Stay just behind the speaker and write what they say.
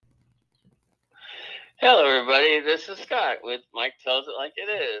Hello, everybody. This is Scott with Mike Tells It Like It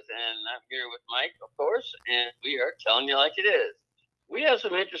Is, and I'm here with Mike, of course, and we are telling you like it is. We have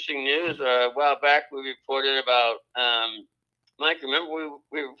some interesting news. A while back, we reported about Mike. Remember,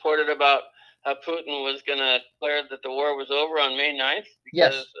 we reported about how Putin was going to declare that the war was over on May 9th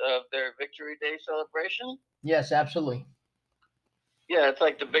because Yes, of their Victory Day celebration. yes, absolutely. Yeah, it's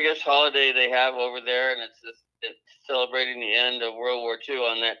like the biggest holiday they have over there, and it's celebrating the end of World War II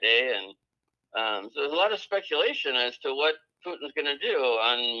on that day, and so there's a lot of speculation as to what Putin's going to do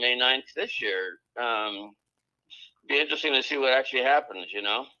on May 9th this year. Be interesting to see what actually happens, you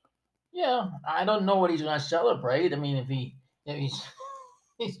know? Yeah, I don't know what he's going to celebrate. I mean, if he's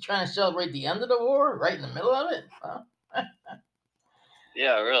he's trying to celebrate the end of the war, right in the middle of it. Well,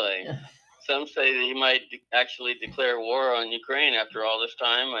 Yeah, really. yeah. Some say that he might actually declare war on Ukraine after all this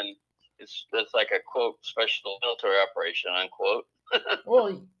time, and it's like a quote special military operation unquote.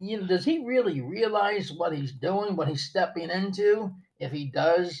 Well, does he really realize what he's doing, what he's stepping into? If he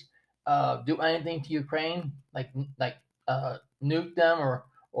does do anything to Ukraine, like nuke them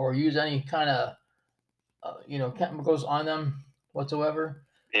or use any kind of chemicals on them whatsoever,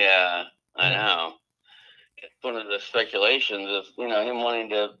 Yeah, you I know. know. One of the speculations is him wanting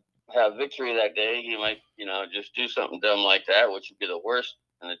to have victory that day. He might just do something dumb like that, which would be the worst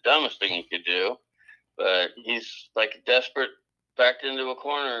and the dumbest thing he could do. But he's like desperate, backed into a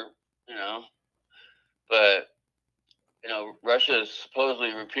corner, you know. But Russia has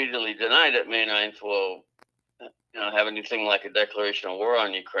supposedly repeatedly denied that May 9th will have anything like a declaration of war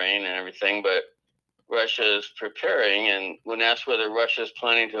on Ukraine and everything. But Russia is preparing, and when asked whether Russia is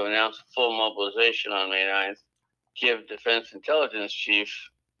planning to announce full mobilization on May 9th, Kiev Defense Intelligence Chief,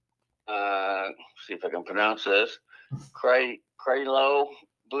 see if I can pronounce this, Krylo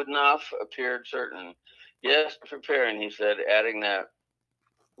Budnov appeared certain. Yes, preparing, he said, adding that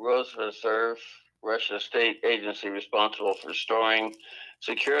Rosverserv, Russia's state agency responsible for storing,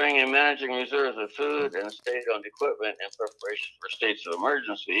 securing, and managing reserves of food and state-owned equipment in preparation for states of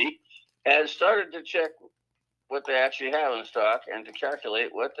emergency, has started to check what they actually have in stock and to calculate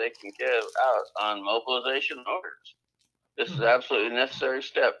what they can give out on mobilization orders. This is Hmm. an absolutely necessary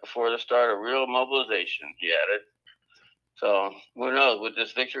step before the start of real mobilization, he added. So who knows? With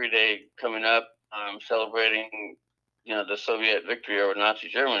this Victory Day coming up, celebrating, the Soviet victory over Nazi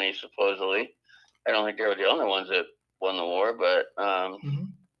Germany, supposedly. I don't think they were the only ones that won the war, but Hmm.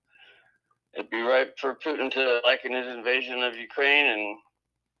 it'd be right for Putin to liken his invasion of Ukraine and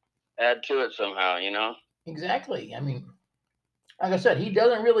add to it somehow, you know? Exactly. I mean, like I said, he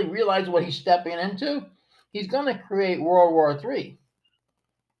doesn't really realize what he's stepping into. He's going to create World War III,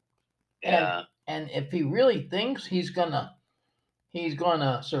 and Yeah, and if he really thinks he's gonna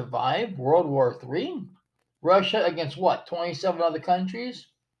survive World War III, Russia against what 27 other countries?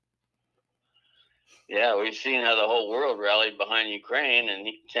 yeah. We've seen how the whole world rallied behind Ukraine, and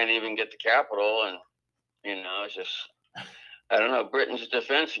he can't even get the capital, and it's just I don't know. Britain's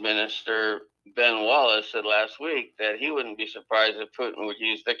defense minister, Ben Wallace, said last week that he wouldn't be surprised if Putin would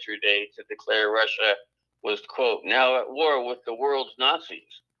use Victory Day to declare Russia was, quote, now at war with the world's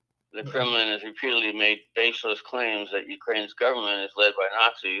Nazis. The Yeah, Kremlin has repeatedly made baseless claims that Ukraine's government is led by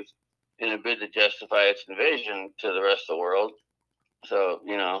Nazis in a bid to justify its invasion to the rest of the world. So,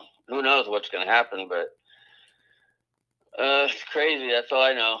 who knows what's going to happen, but it's crazy. That's all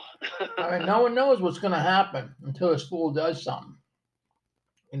I know. I mean, no one knows what's going to happen until this fool does something,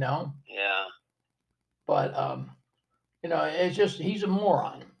 you know. Yeah. But it's just he's a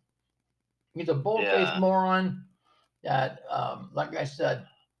moron. He's a bull-faced Yeah. moron that, like I said,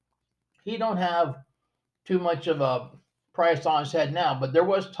 he don't have too much of a price on his head now. But there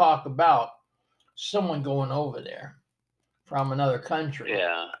was talk about someone going over there from another country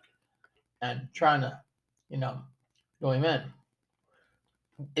Yeah. and trying to, you know, go him in.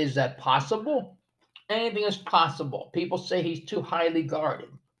 Is that possible? Anything is possible. People say he's too highly guarded.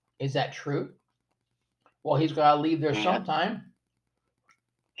 Is that true? Well, he's got to leave there Yeah. sometime.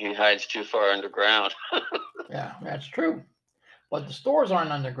 He hides too far underground. Yeah, that's true. But the stores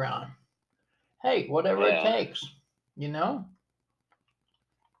aren't underground. Hey, whatever it Yeah. takes, you know?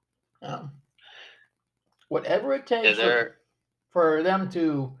 Um, whatever it Yeah, takes they're for them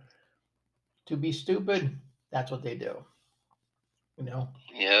to be stupid, that's what they do. You know,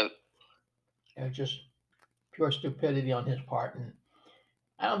 yeah, it's just pure stupidity on his part, and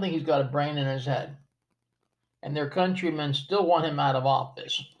I don't think he's got a brain in his head. And their countrymen still want him out of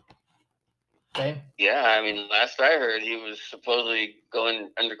office. Okay, yeah. I mean, last I heard, he was supposedly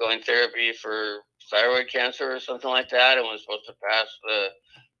undergoing therapy for thyroid cancer or something like that, and was supposed to pass the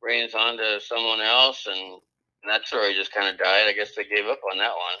reins on to someone else, and that story just kind of died. I guess they gave up on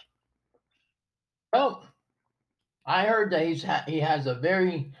that one. Well, I heard that he has a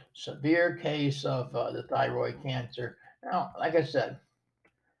very severe case of the thyroid cancer. Now, like I said,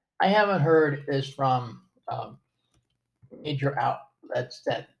 I haven't heard this from major outlets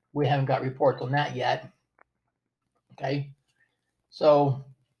that we haven't got reports on that yet. Okay, so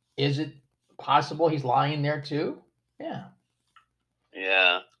is it possible he's lying there too? Yeah,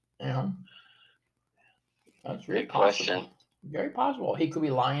 Yeah. you know, that's very Good possible. question. Very possible. He could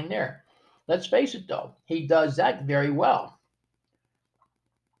be lying there. Let's face it, though, he does that very well.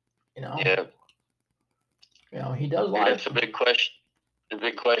 You know, Yeah. he does I lie. guess the big question. The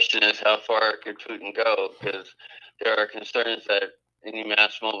big question is how far could Putin go? Because there are concerns that any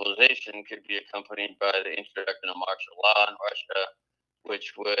mass mobilization could be accompanied by the introduction of martial law in Russia,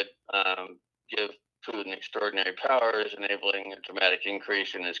 which would give Putin extraordinary powers, enabling a dramatic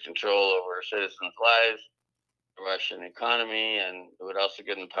increase in his control over citizens' lives, the Russian economy, and it would also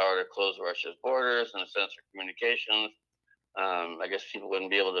give him the power to close Russia's borders and censor communications. I guess people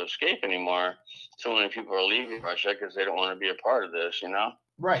wouldn't be able to escape anymore. So many people are leaving Russia because they don't want to be a part of this,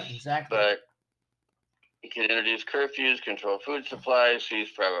 Right, exactly. But he could introduce curfews, control food supplies,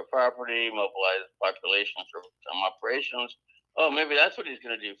 seize private property, mobilize populations for some operations. Oh, maybe that's what he's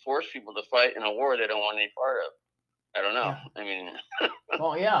going to do: force people to fight in a war they don't want any part of. I don't know. Yeah. I mean,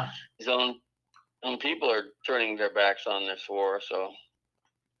 Well, yeah. his own people are turning their backs on this war. So,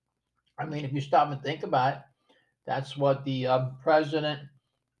 I mean, if you stop and think about it, that's what the president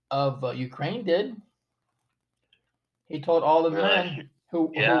of Ukraine did. He told all the really, men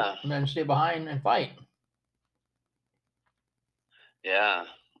who men stay behind and fight. Yeah,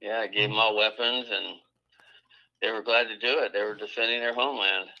 gave them all weapons, and they were glad to do it. They were defending their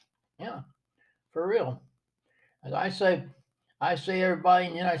homeland. Yeah, for real. As I say, everybody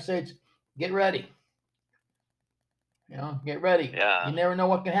in the United States, get ready. Get ready. Yeah. You never know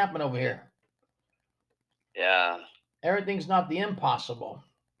what can happen over here. Yeah. Everything's not the impossible.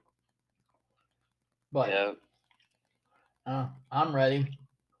 But yeah. I'm ready.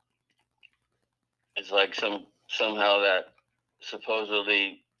 It's like somehow that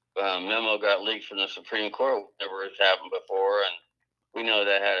supposedly memo got leaked from the Supreme Court. Never has happened before, and we know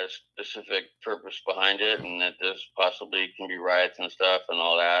that had a specific purpose behind it, and that this possibly can be riots and stuff and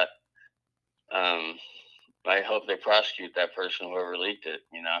all that. I hope they prosecute that person, whoever leaked it,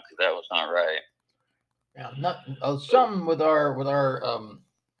 because that was not right. Yeah, something with our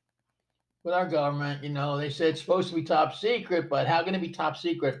government. They say it's supposed to be top secret, but how can it be top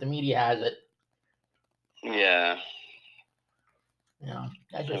secret if the media has it? Yeah.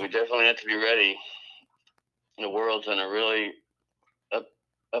 We definitely have to be ready. The world's in a really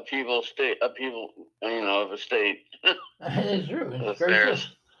upheaval of a state. It's true. It's very true.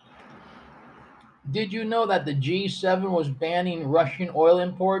 Did you know that the G7 was banning Russian oil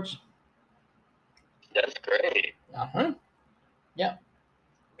imports? That's great. Yep.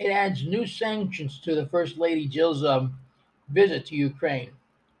 It adds new sanctions to the First Lady Jill's visit to Ukraine.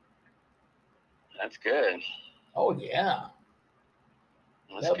 That's good. Oh yeah.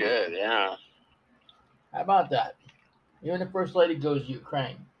 That's good. Yeah. How about that? Even the First Lady goes to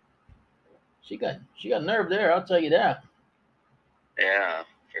Ukraine. She got nerve there. I'll tell you that. Yeah,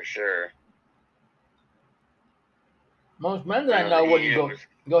 for sure. Most men that I know wouldn't go.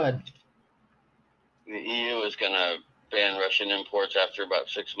 Go ahead. The EU is going to ban Russian imports after about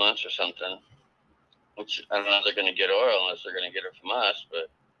 6 months or something. Which I don't know if they're going to get oil unless they're going to get it from us,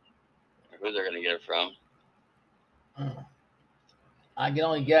 but who they're going to get it from. I can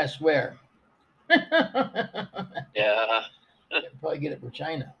only guess where. Yeah. Probably get it from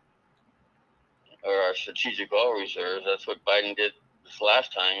China. Or our strategic oil reserves. That's what Biden did this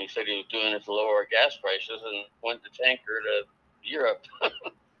last time. He said he was doing it to lower gas prices and went the tanker to Europe.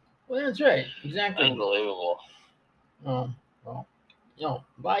 Well, that's right. Exactly. Unbelievable. Well,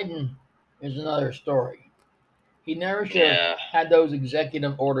 Biden is another story. He never should have had those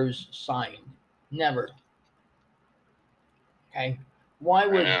executive orders signed. Never. Okay. Why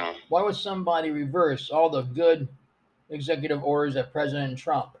would somebody reverse all the good executive orders that President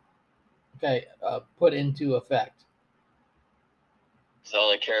Trump put into effect? So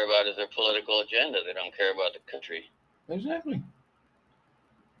all they care about is their political agenda. They don't care about the country. Exactly.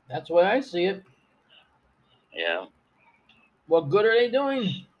 That's the way I see it. Yeah. What good are they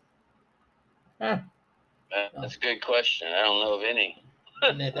doing? That's a good question. I don't know of any.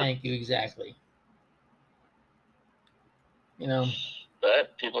 Thank you. Exactly.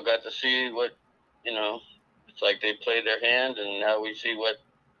 But people got to see what, it's like they played their hand, and now we see what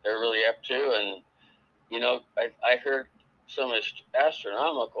they're really up to. And, I heard some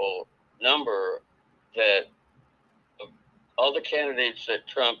astronomical number that all the candidates that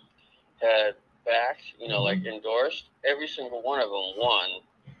Trump had backed, like endorsed, every single one of them won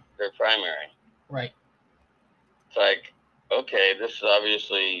their primary. Right. It's like, okay, this is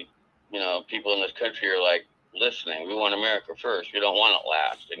obviously, people in this country are like listening. We want America first. We don't want it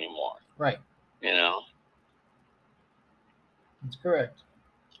last anymore. Right. That's correct.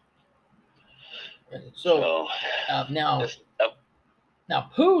 So now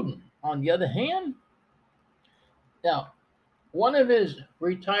Putin, on the other hand, now one of his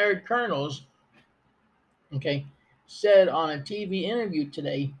retired colonels, okay, said on a TV interview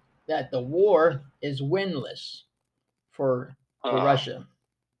today that the war is winless for Russia.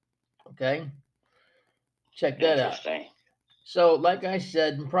 Okay, check that out. So, like I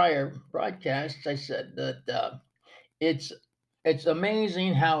said in prior broadcasts, I said that it's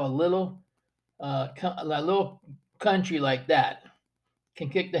amazing how a little country like that can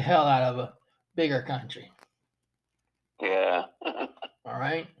kick the hell out of a bigger country. Yeah. All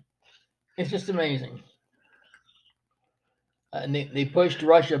right, it's just amazing. And they pushed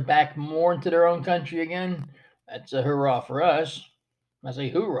Russia back more into their own country again. That's a hurrah for us. I say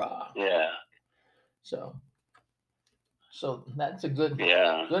hoorah. Yeah. So that's a good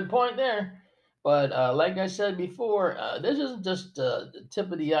point there. But like I said before, this isn't just the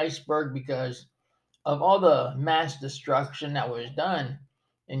tip of the iceberg because of all the mass destruction that was done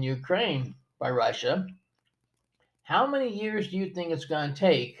in Ukraine by Russia. How many years do you think it's going to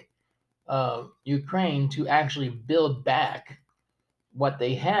take Ukraine to actually build back what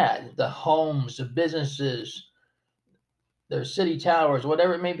they had, the homes, the businesses, their city towers,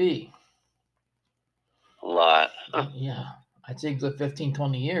 whatever it may be? A lot. Yeah, I'd say good 15,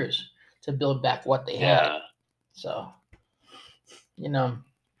 20 years to build back what they had. So,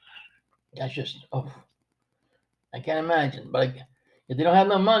 that's just, I can't imagine. But if they don't have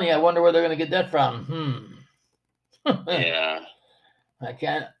no money, I wonder where they're going to get that from. Yeah. I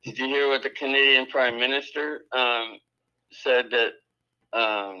can't. Did you hear what the Canadian Prime Minister said that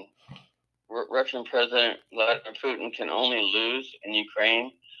Russian President Vladimir Putin can only lose in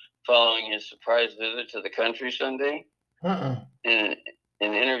Ukraine following his surprise visit to the country Sunday? In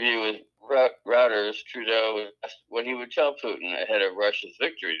an interview with Reuters, Trudeau asked what he would tell Putin ahead of Russia's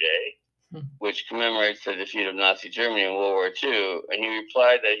Victory Day, which commemorates the defeat of Nazi Germany in World War II, and he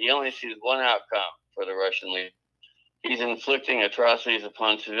replied that he only sees one outcome for the Russian leader. He's inflicting atrocities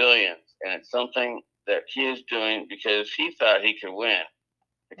upon civilians, and it's something that he is doing because he thought he could win,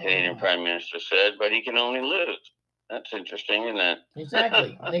 the Canadian Prime Minister said, but he can only lose. That's interesting, isn't it?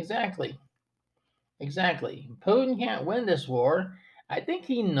 Exactly. Putin can't win this war. I think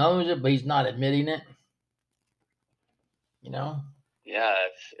he knows it, but he's not admitting it. Yeah,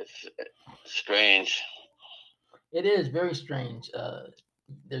 it's strange. It is very strange.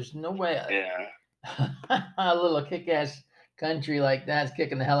 There's no way. A little kick-ass country like that's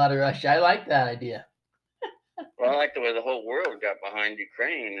kicking the hell out of Russia. I like that idea. Well, I like the way the whole world got behind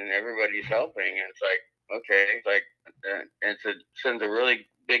Ukraine and everybody's helping. And it's like, okay, it's like, and it sends a really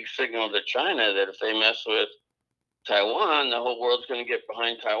big signal to China that if they mess with Taiwan, the whole world's going to get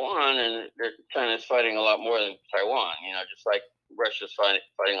behind Taiwan, and China's fighting a lot more than Taiwan. Just like Russia's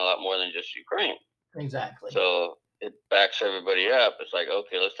fighting a lot more than just Ukraine. Exactly. So it backs everybody up. It's like,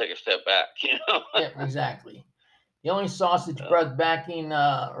 okay, let's take a step back. Yeah, exactly. The only sausage breath backing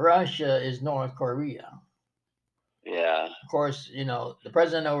Russia is North Korea. Yeah. Of course, the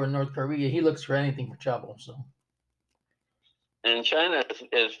president over in North Korea, he looks for anything for trouble. So. And China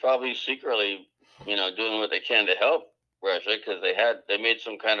is probably secretly, doing what they can to help Russia because they made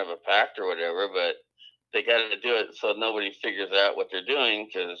some kind of a pact or whatever, but they got to do it so nobody figures out what they're doing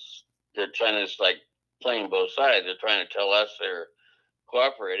because China's like playing both sides. They're trying to tell us they're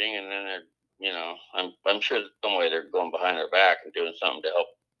cooperating, and then they're, I'm sure some way they're going behind our back and doing something to help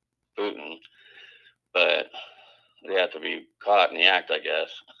Putin, but they have to be caught in the act, I guess.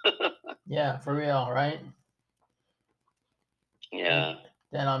 Yeah, for real, right? Yeah. And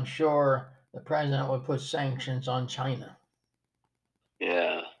then I'm sure the president would put sanctions on China.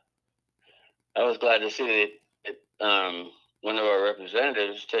 Yeah. I was glad to see that one of our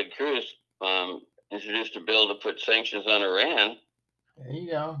representatives, Ted Cruz, introduced a bill to put sanctions on Iran. There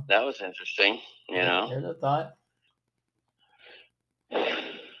you go. That was interesting, There's a thought.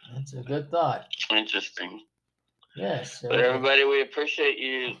 That's a good thought. Interesting. Yes. But everybody, we appreciate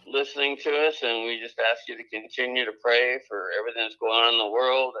you listening to us, and we just ask you to continue to pray for everything that's going on in the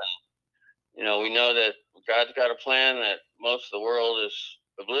world. And, we know that God's got a plan that most of the world is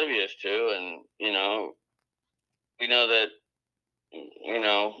oblivious to, and, we know that, we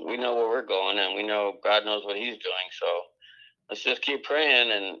know where we're going, and we know God knows what he's doing. So let's just keep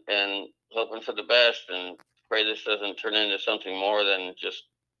praying and hoping for the best, and pray this doesn't turn into something more than just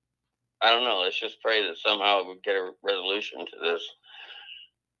I don't know. Let's just pray that somehow we get a resolution to this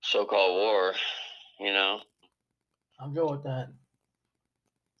so-called war. You know? I'll go with that.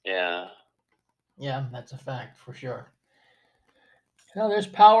 Yeah. Yeah, that's a fact for sure. There's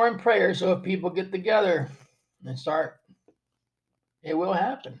power in prayer, so if people get together and start, it will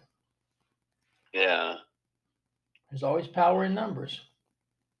happen. Yeah. There's always power in numbers.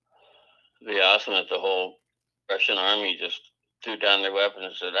 It'd be awesome if the whole Russian army just threw down their weapons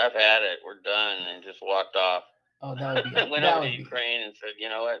and said, "I've had it. We're done," and just walked off. Oh, that would be Went over to Ukraine and said, "You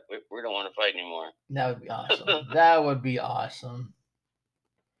know what? We don't want to fight anymore." That would be awesome. That would be awesome.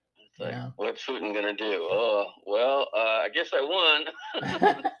 It's like, what's Putin gonna do? Oh, well, I guess I won.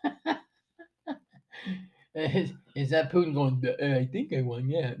 Is that Putin going? I think I won.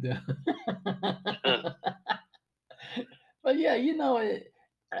 Yeah. But yeah,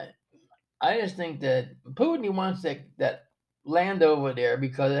 I just think that Putin wants that land over there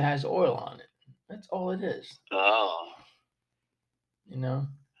because it has oil on it. That's all it is. Oh.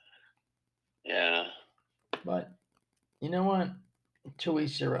 Yeah. But you know what? To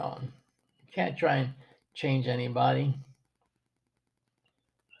each their own. You can't try and change anybody.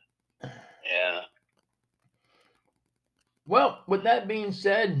 Yeah. Well, with that being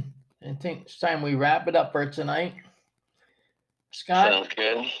said, I think it's time we wrap it up for tonight. Scott, sounds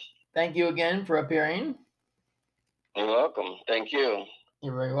good. Thank you again for appearing. You're welcome. Thank you.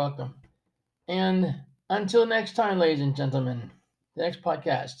 You're very welcome. And until next time, ladies and gentlemen, the next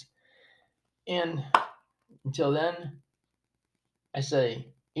podcast. And until then, I say,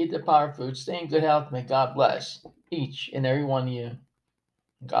 eat the power food, stay in good health, may God bless each and every one of you.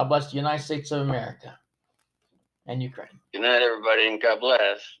 God bless the United States of America and Ukraine. Good night, everybody, and God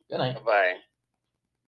bless. Good night. Bye-bye.